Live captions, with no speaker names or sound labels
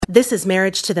This is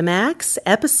Marriage to the Max,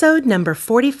 episode number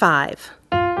 45.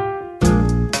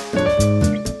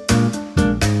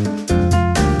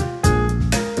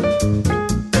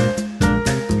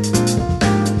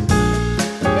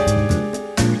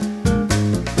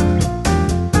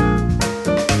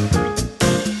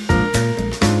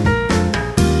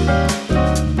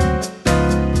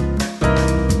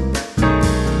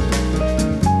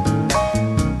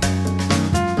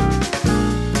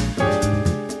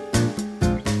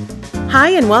 Hi,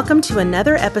 and welcome to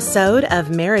another episode of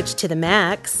Marriage to the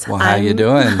Max. Well, how you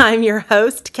doing? I'm your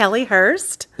host, Kelly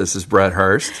Hurst. This is Brett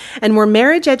Hurst. And we're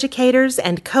marriage educators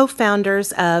and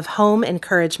co-founders of Home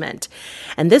Encouragement.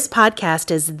 And this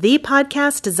podcast is the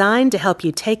podcast designed to help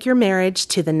you take your marriage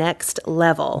to the next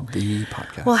level. The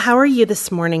podcast. Well, how are you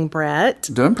this morning, Brett?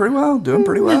 Doing pretty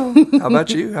well. How about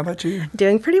you?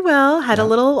 Doing pretty well. Had a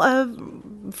little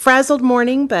frazzled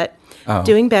morning, but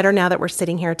doing better now that we're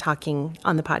sitting here talking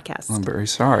on the podcast. I'm very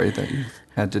sorry that you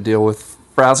had to deal with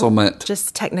frazzlement.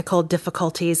 Just technical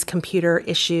difficulties, computer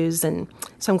issues, and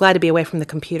so I'm glad to be away from the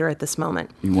computer at this moment.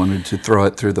 You wanted to throw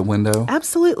it through the window?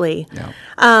 Absolutely.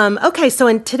 Yeah. Okay, so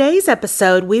in today's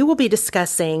episode, we will be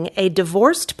discussing a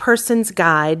divorced person's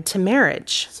guide to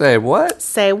marriage. Say what?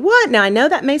 Say what? Now, I know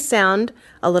that may sound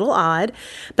a little odd,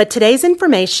 but today's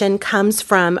information comes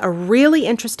from a really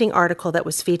interesting article that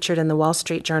was featured in the Wall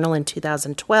Street Journal in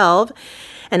 2012,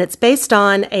 and it's based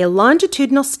on a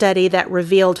longitudinal study that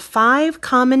revealed 5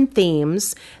 common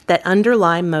themes that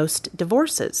underlie most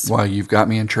divorces. Well, you've got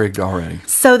me intrigued already.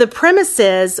 So the premise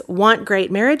is, want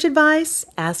great marriage advice?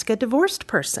 Ask a divorced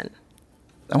person.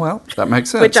 Well, that makes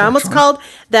sense. Which I almost called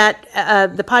that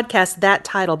the podcast that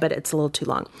title, but it's a little too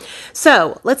long.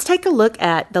 So let's take a look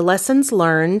at the lessons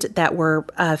learned that were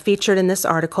featured in this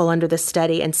article under this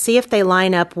study and see if they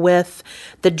line up with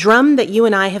the drum that you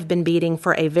and I have been beating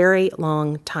for a very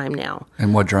long time now.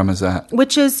 And what drum is that?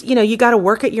 Which is, you got to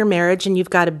work at your marriage and you've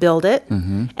got to build it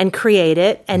and create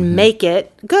it and make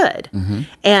it good.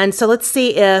 And so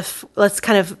let's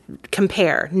kind of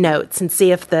compare notes and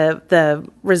see if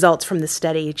the results from the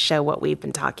study show what we've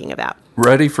been talking about.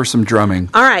 Ready for some drumming.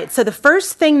 All right. So the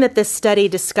first thing that this study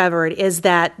discovered is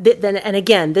that, and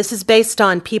again, this is based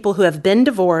on people who have been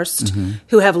divorced,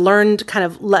 who have learned kind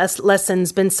of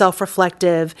lessons, been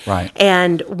self-reflective, right,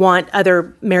 and want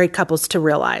other married couples to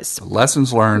realize.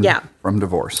 Lessons learned from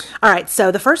divorce. All right.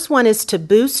 So the first one is to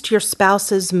boost your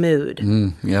spouse's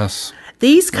mood. Yes.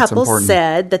 These couples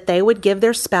said that they would give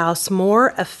their spouse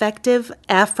more effective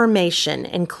affirmation,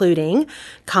 including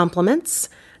compliments,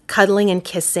 cuddling and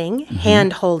kissing,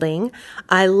 hand-holding,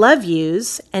 I love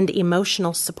yous, and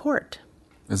emotional support.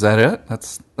 Is that it?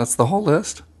 That's the whole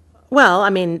list? Well, I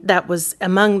mean, that was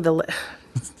among the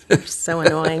They're so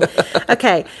annoying.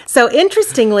 Okay, so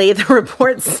interestingly, the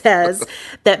report says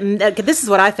that this is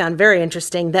what I found very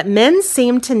interesting, that men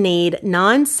seem to need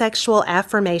non-sexual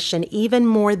affirmation even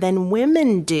more than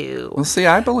women do. Well, see,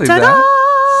 I believe Ta-da!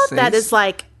 that. See? That is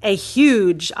like a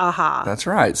huge aha. That's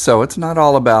right. So it's not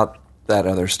all about that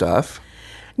other stuff.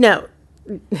 No.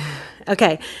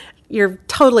 Okay. You're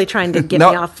totally trying to get me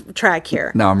off track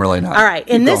here. No, I'm really not. All right.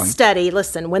 In Keep this going. study,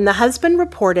 listen, when the husband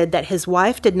reported that his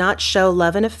wife did not show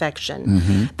love and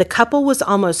affection, the couple was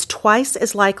almost twice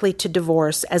as likely to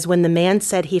divorce as when the man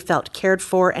said he felt cared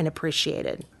for and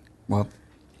appreciated. Well,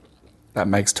 that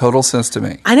makes total sense to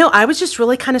me. I know. I was just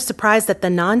really kind of surprised that the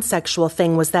non-sexual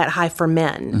thing was that high for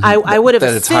men. I would have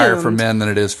assumed... That it's higher for men than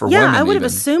it is for women. Yeah, I would have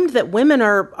assumed that women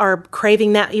are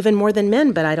craving that even more than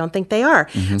men, but I don't think they are.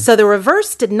 So the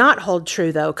reverse did not hold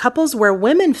true, though. Couples where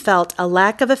women felt a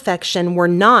lack of affection were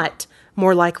not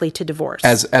more likely to divorce.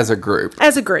 As a group.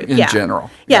 As a group, in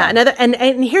general. Yeah,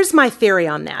 and here's my theory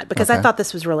on that, because I thought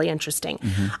this was really interesting.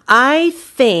 I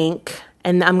think...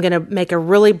 and I'm going to make a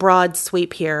really broad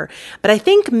sweep here, but I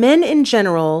think men in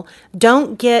general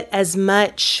don't get as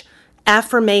much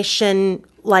affirmation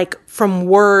like from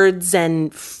words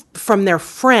and from their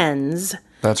friends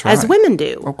That's right. as women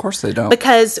do. Of course they don't.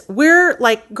 Because we're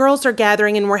like, girls are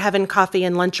gathering and we're having coffee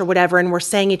and lunch or whatever, and we're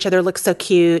saying each other looks so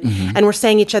cute, and we're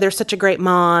saying each other such a great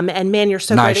mom, and man, you're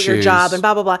so Nice great at your shoes. job, and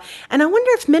blah, blah, blah. And I wonder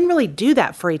if men really do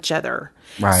that for each other.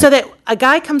 Right. So that a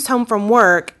guy comes home from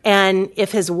work, and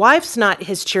if his wife's not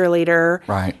his cheerleader,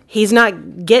 Right. he's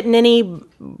not getting any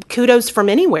kudos from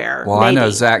anywhere. Well, maybe. I know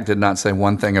Zach did not say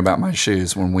one thing about my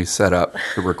shoes when we set up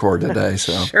to record today.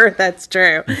 So Sure, that's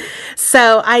true.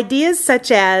 So ideas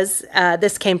such as,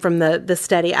 this came from the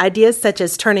study, ideas such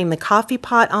as turning the coffee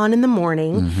pot on in the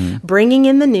morning, bringing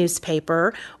in the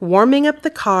newspaper, warming up the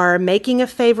car, making a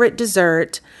favorite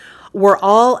dessert, were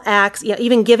all acts,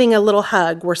 even giving a little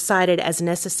hug, were cited as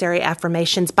necessary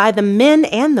affirmations by the men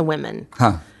and the women.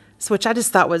 Huh. which I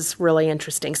just thought was really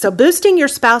interesting. So boosting your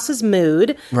spouse's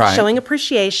mood, Right. showing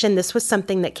appreciation, this was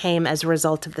something that came as a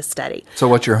result of the study. So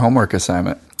what's your homework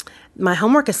assignment? My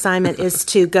homework assignment is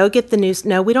to go get the news.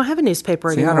 No, we don't have a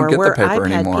newspaper See, I anymore. don't get the We're paper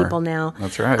iPad anymore. people now.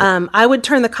 That's right. I would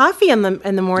turn the coffee in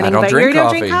the morning, I don't but drink you don't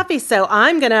drink coffee. coffee, so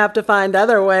I'm going to have to find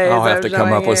other ways. I'll have of to come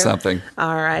showing up with you. something.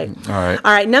 All right. All right.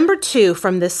 All right. Number 2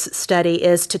 from this study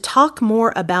is to talk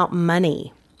more about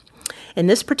money. In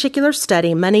this particular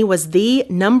study, money was the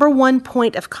number one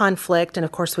point of conflict, and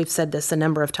of course, we've said this a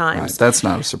number of times. Right. That's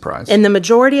not a surprise. In the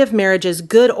majority of marriages,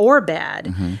 good or bad,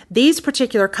 Mm-hmm. these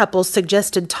particular couples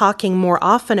suggested talking more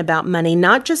often about money,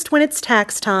 not just when it's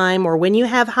tax time or when you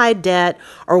have high debt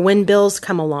or when bills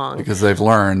come along. Because they've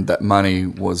learned that money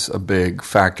was a big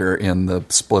factor in the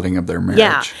splitting of their marriage.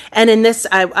 Yeah. And in this,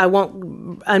 I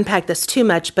won't unpack this too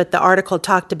much, but the article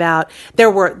talked about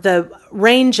the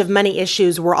range of money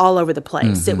issues were all over the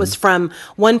place. Mm-hmm. It was from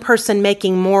one person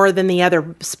making more than the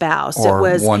other spouse. Or it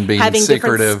was one being having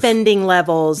secretive. different spending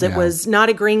levels. It Yeah. was not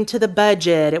agreeing to the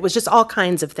budget. It was just all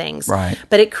kinds of things. Right.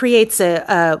 But it creates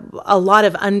a lot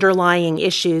of underlying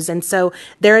issues. And so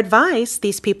their advice,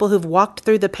 these people who've walked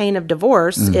through the pain of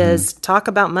divorce, is talk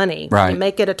about money. Mm-hmm. Right. And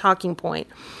make it a talking point.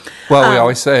 Well, we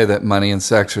always say that money and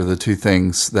sex are the two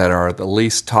things that are the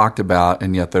least talked about,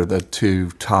 and yet they're the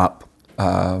two top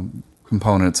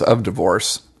components of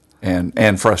divorce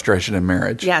and frustration in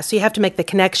marriage. Yeah, so you have to make the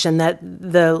connection that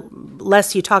the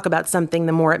less you talk about something,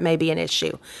 the more it may be an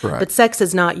issue. Right. But sex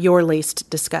is not your least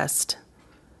discussed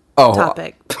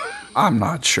topic. I'm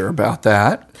not sure about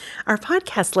that. Our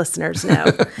podcast listeners know.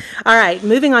 All right,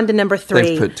 moving on to number 3.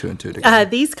 They've put 2 and 2 together.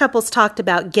 These couples talked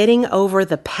about getting over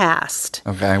the past.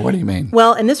 Okay, what do you mean?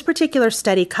 Well, in this particular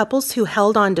study, couples who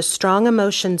held on to strong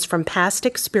emotions from past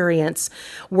experience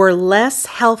were less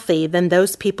healthy than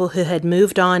those people who had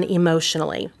moved on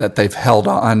emotionally. That they've held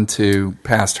on to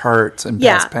past hurts and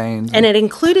past pains. And it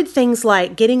included things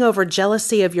like getting over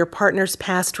jealousy of your partner's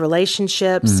past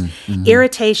relationships,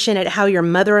 irritation at how your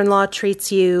mother-in-law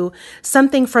treats you,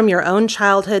 something from your own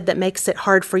childhood that makes it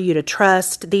hard for you to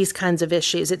trust, these kinds of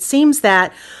issues. It seems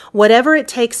that whatever it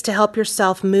takes to help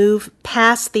yourself move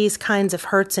past these kinds of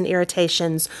hurts and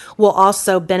irritations will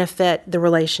also benefit the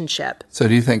relationship. So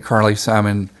do you think Carly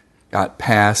Simon got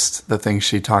past the things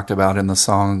she talked about in the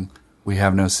song We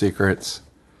Have No Secrets?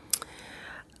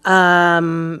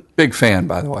 Big fan,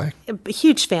 by the way.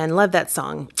 Huge fan. Love that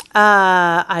song.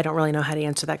 I don't really know how to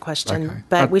answer that question, Okay.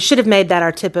 but we should have made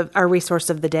that our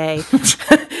resource of the day.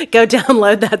 Go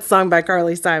download that song by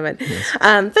Carly Simon. Yes.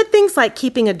 But things like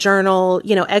keeping a journal,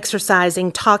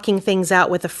 exercising, talking things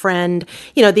out with a friend,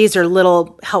 these are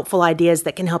little helpful ideas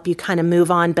that can help you kind of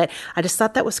move on. But I just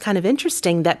thought that was kind of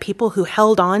interesting that people who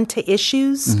held on to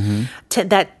issues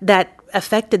that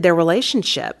affected their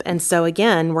relationship. And so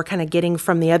again, we're kind of getting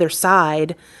from the other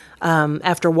side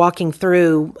after walking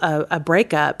through a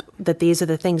breakup that these are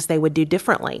the things they would do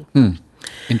differently.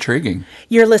 Intriguing.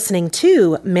 You're listening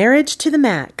to Marriage to the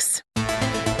Max.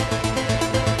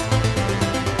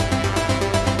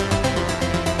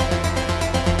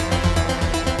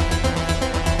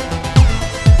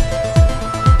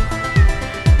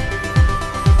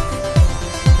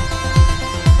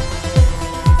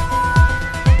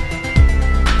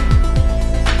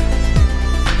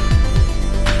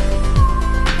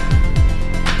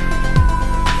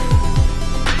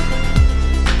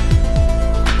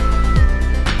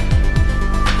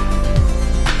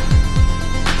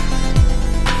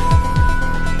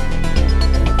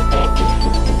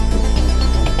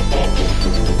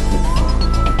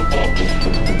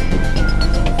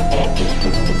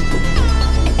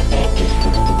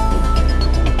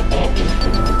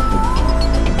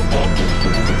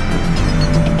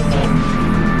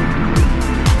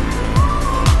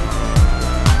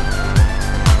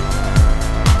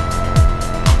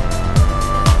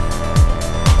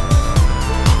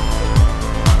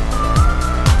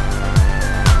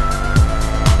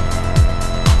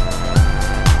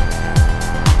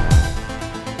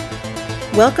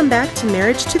 Welcome back to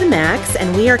Marriage to the Max,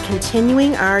 and we are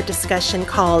continuing our discussion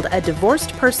called A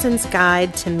Divorced Person's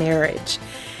Guide to Marriage.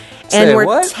 And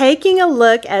we're taking a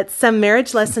look at some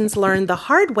marriage lessons learned the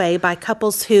hard way by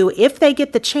couples who, if they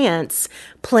get the chance,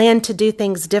 plan to do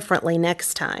things differently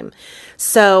next time.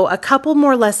 So a couple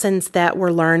more lessons that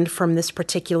were learned from this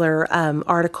particular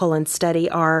article and study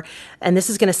are, and this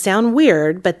is going to sound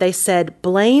weird, but they said,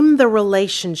 blame the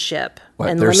relationship. What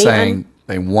and they're saying,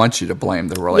 they want you to blame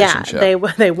the relationship.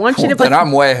 Yeah, they want you to blame. And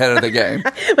I'm way ahead of the game.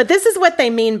 But this is what they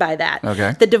mean by that.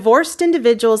 Okay. The divorced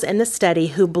individuals in the study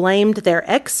who blamed their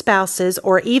ex-spouses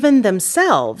or even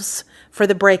themselves for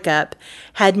the breakup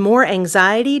had more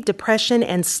anxiety, depression,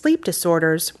 and sleep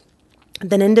disorders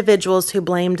than individuals who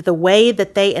blamed the way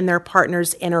that they and their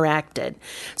partners interacted.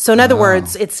 So in other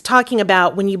words, it's talking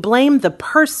about when you blame the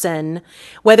person,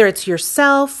 whether it's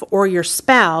yourself or your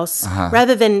spouse,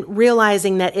 rather than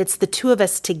realizing that it's the two of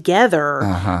us together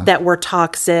that were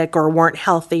toxic or weren't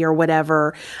healthy or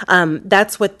whatever.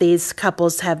 That's what these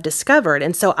couples have discovered.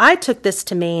 And so I took this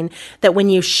to mean that when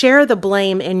you share the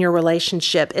blame in your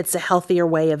relationship, it's a healthier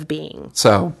way of being.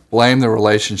 So blame the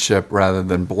relationship rather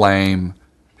than blame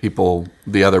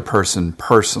the other person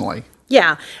personally.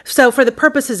 Yeah. So for the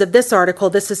purposes of this article,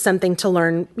 this is something to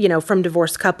learn, from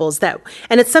divorced couples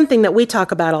and it's something that we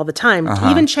talk about all the time.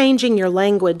 Even changing your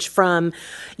language from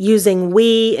using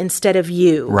we instead of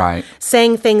you. Right.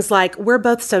 Saying things like, we're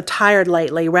both so tired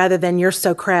lately rather than you're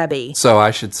so crabby. So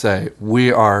I should say,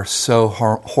 we are so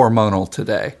hormonal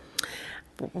today.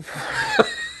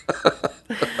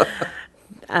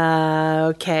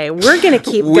 Okay, we're going to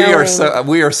keep going.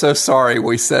 We are so sorry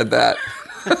we said that.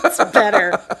 It's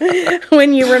better.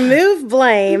 When you remove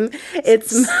blame,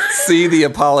 see the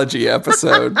apology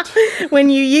episode. When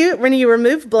you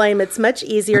remove blame, it's much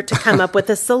easier to come up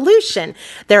with a solution.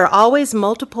 There are always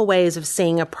multiple ways of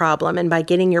seeing a problem, and by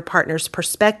getting your partner's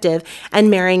perspective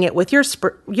and marrying it with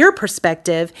your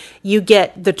perspective, you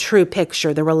get the true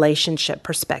picture, the relationship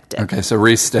perspective. Okay, so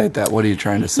restate that. What are you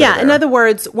trying to say? Yeah, in other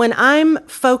words, when I'm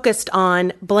focused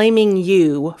on blaming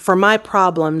you for my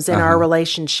problems in our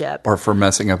relationship, or for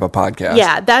messing up a podcast.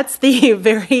 Yeah, that's the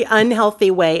very unhealthy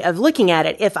way of looking at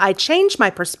it. If I change my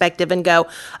perspective and go,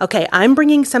 okay, I'm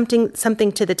bringing something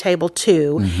to the table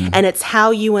too, and it's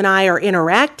how you and I are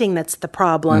interacting that's the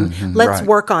problem. Let's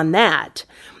work on that.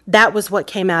 That was what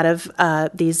came out of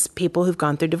these people who've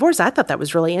gone through divorce. I thought that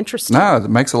was really interesting. No, it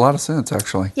makes a lot of sense,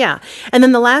 actually. Yeah. And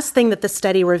then the last thing that the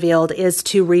study revealed is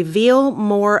to reveal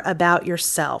more about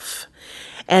yourself.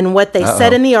 And what they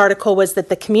said in the article was that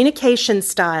the communication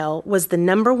style was the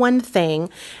number one thing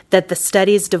that the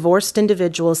study's divorced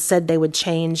individuals said they would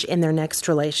change in their next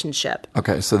relationship.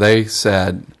 Okay, so they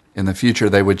said in the future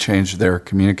they would change their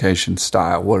communication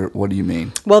style. What do you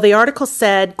mean? Well, the article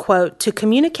said, quote, to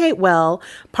communicate well,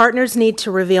 partners need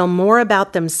to reveal more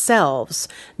about themselves,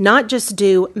 not just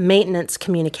do maintenance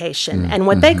communication. And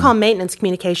what they call maintenance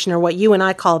communication are what you and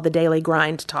I call the daily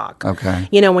grind talk. Okay.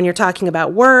 When you're talking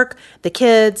about work, the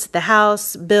kids, the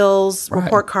house, bills,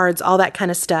 report cards, all that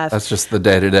kind of stuff. That's just the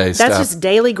day-to-day stuff. That's just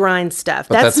daily grind stuff.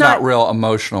 But that's not real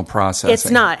emotional processing. It's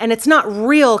not. And it's not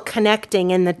real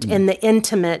connecting in the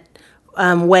intimate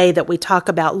way that we talk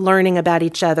about learning about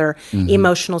each other,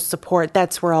 emotional support.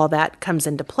 That's where all that comes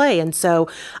into play. And so...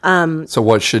 so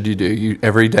what should you do?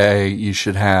 Every day you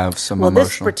should have some emotional... Well,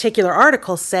 this particular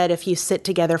article said if you sit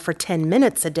together for 10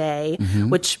 minutes a day,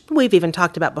 which we've even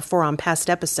talked about before on past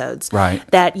episodes,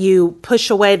 that you push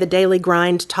away the daily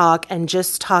grind talk and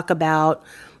just talk about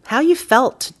how you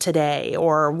felt today,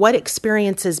 or what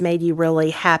experiences made you really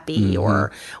happy,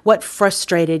 or what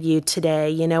frustrated you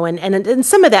today, and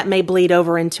some of that may bleed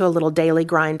over into a little daily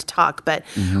grind talk, but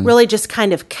really just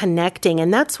kind of connecting.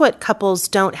 And that's what couples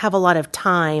don't have a lot of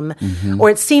time, or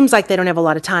it seems like they don't have a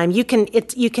lot of time. You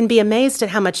can be amazed at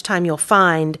how much time you'll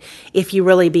find if you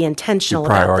really be intentional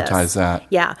about this. Prioritize that.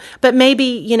 Yeah. But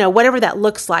maybe, whatever that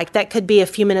looks like, that could be a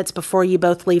few minutes before you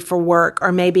both leave for work,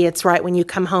 or maybe it's right when you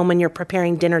come home and you're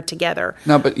preparing dinner together.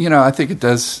 No, but I think it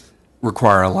does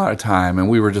require a lot of time. And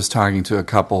we were just talking to a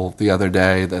couple the other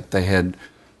day that they had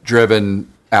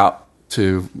driven out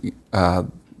to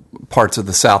parts of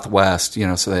the Southwest,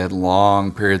 so they had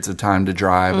long periods of time to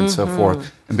drive and so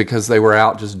forth. And because they were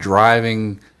out just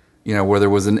driving, where there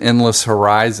was an endless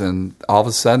horizon, all of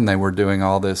a sudden they were doing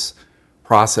all this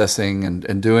processing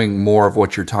and doing more of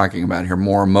what you're talking about here,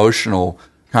 more emotional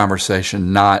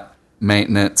conversation, not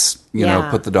maintenance,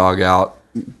 put the dog out,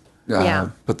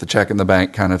 put the check in the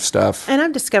bank kind of stuff. And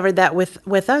I've discovered that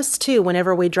with us too,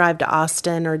 whenever we drive to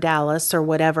Austin or Dallas or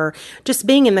whatever, just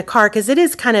being in the car, because it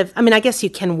is kind of, I guess you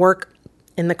can work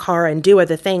in the car and do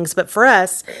other things, but for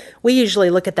us, we usually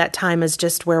look at that time as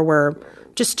just where we're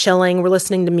just chilling, we're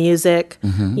listening to music,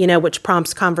 which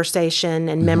prompts conversation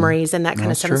and memories and that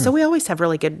kind of stuff. True. So we always have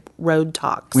really good road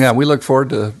talks. Yeah, we look forward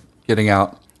to getting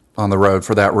out on the road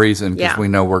for that reason, because we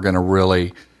know we're going to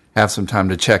really have some time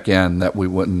to check in that we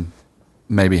wouldn't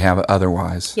maybe have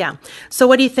otherwise. Yeah. So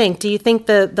what do you think? Do you think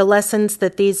the lessons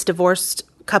that these divorced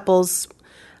couples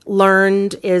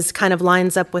learned is kind of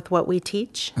lines up with what we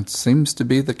teach? It seems to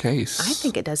be the case. I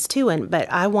think it does too.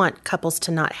 But I want couples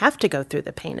to not have to go through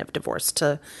the pain of divorce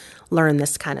to learn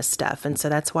this kind of stuff. And so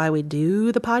that's why we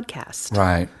do the podcast.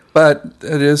 Right. But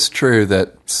it is true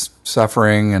that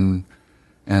suffering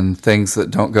and things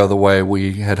that don't go the way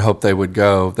we had hoped they would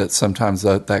go, that sometimes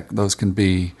those can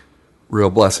be real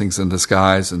blessings in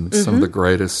disguise and some of the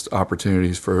greatest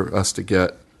opportunities for us to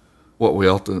get what we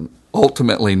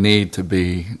ultimately need to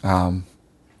be happy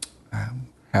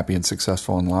and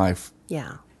successful in life.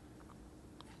 Yeah.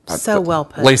 So well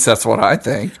put. At least that's what I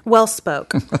think. Well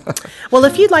spoke. Well,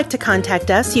 if you'd like to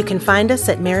contact us, you can find us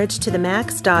at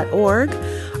marriagetothemax.org,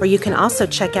 or you can also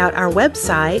check out our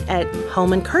website at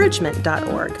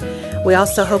homeencouragement.org. We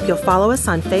also hope you'll follow us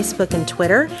on Facebook and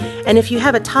Twitter. And if you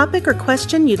have a topic or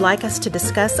question you'd like us to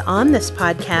discuss on this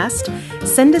podcast,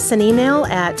 send us an email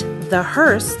at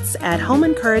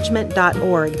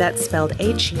thehursts@homeencouragement.org. That's spelled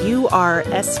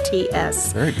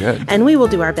HURSTS. Very good. And we will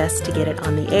do our best to get it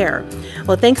on the air.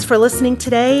 Well, thanks for listening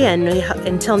today, and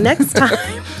until next time.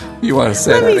 You want to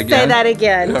say that again? Let me say that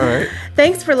again. All right.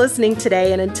 Thanks for listening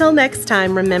today, and until next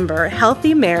time, remember,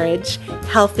 healthy marriage,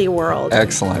 healthy world.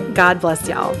 Excellent. God bless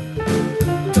y'all.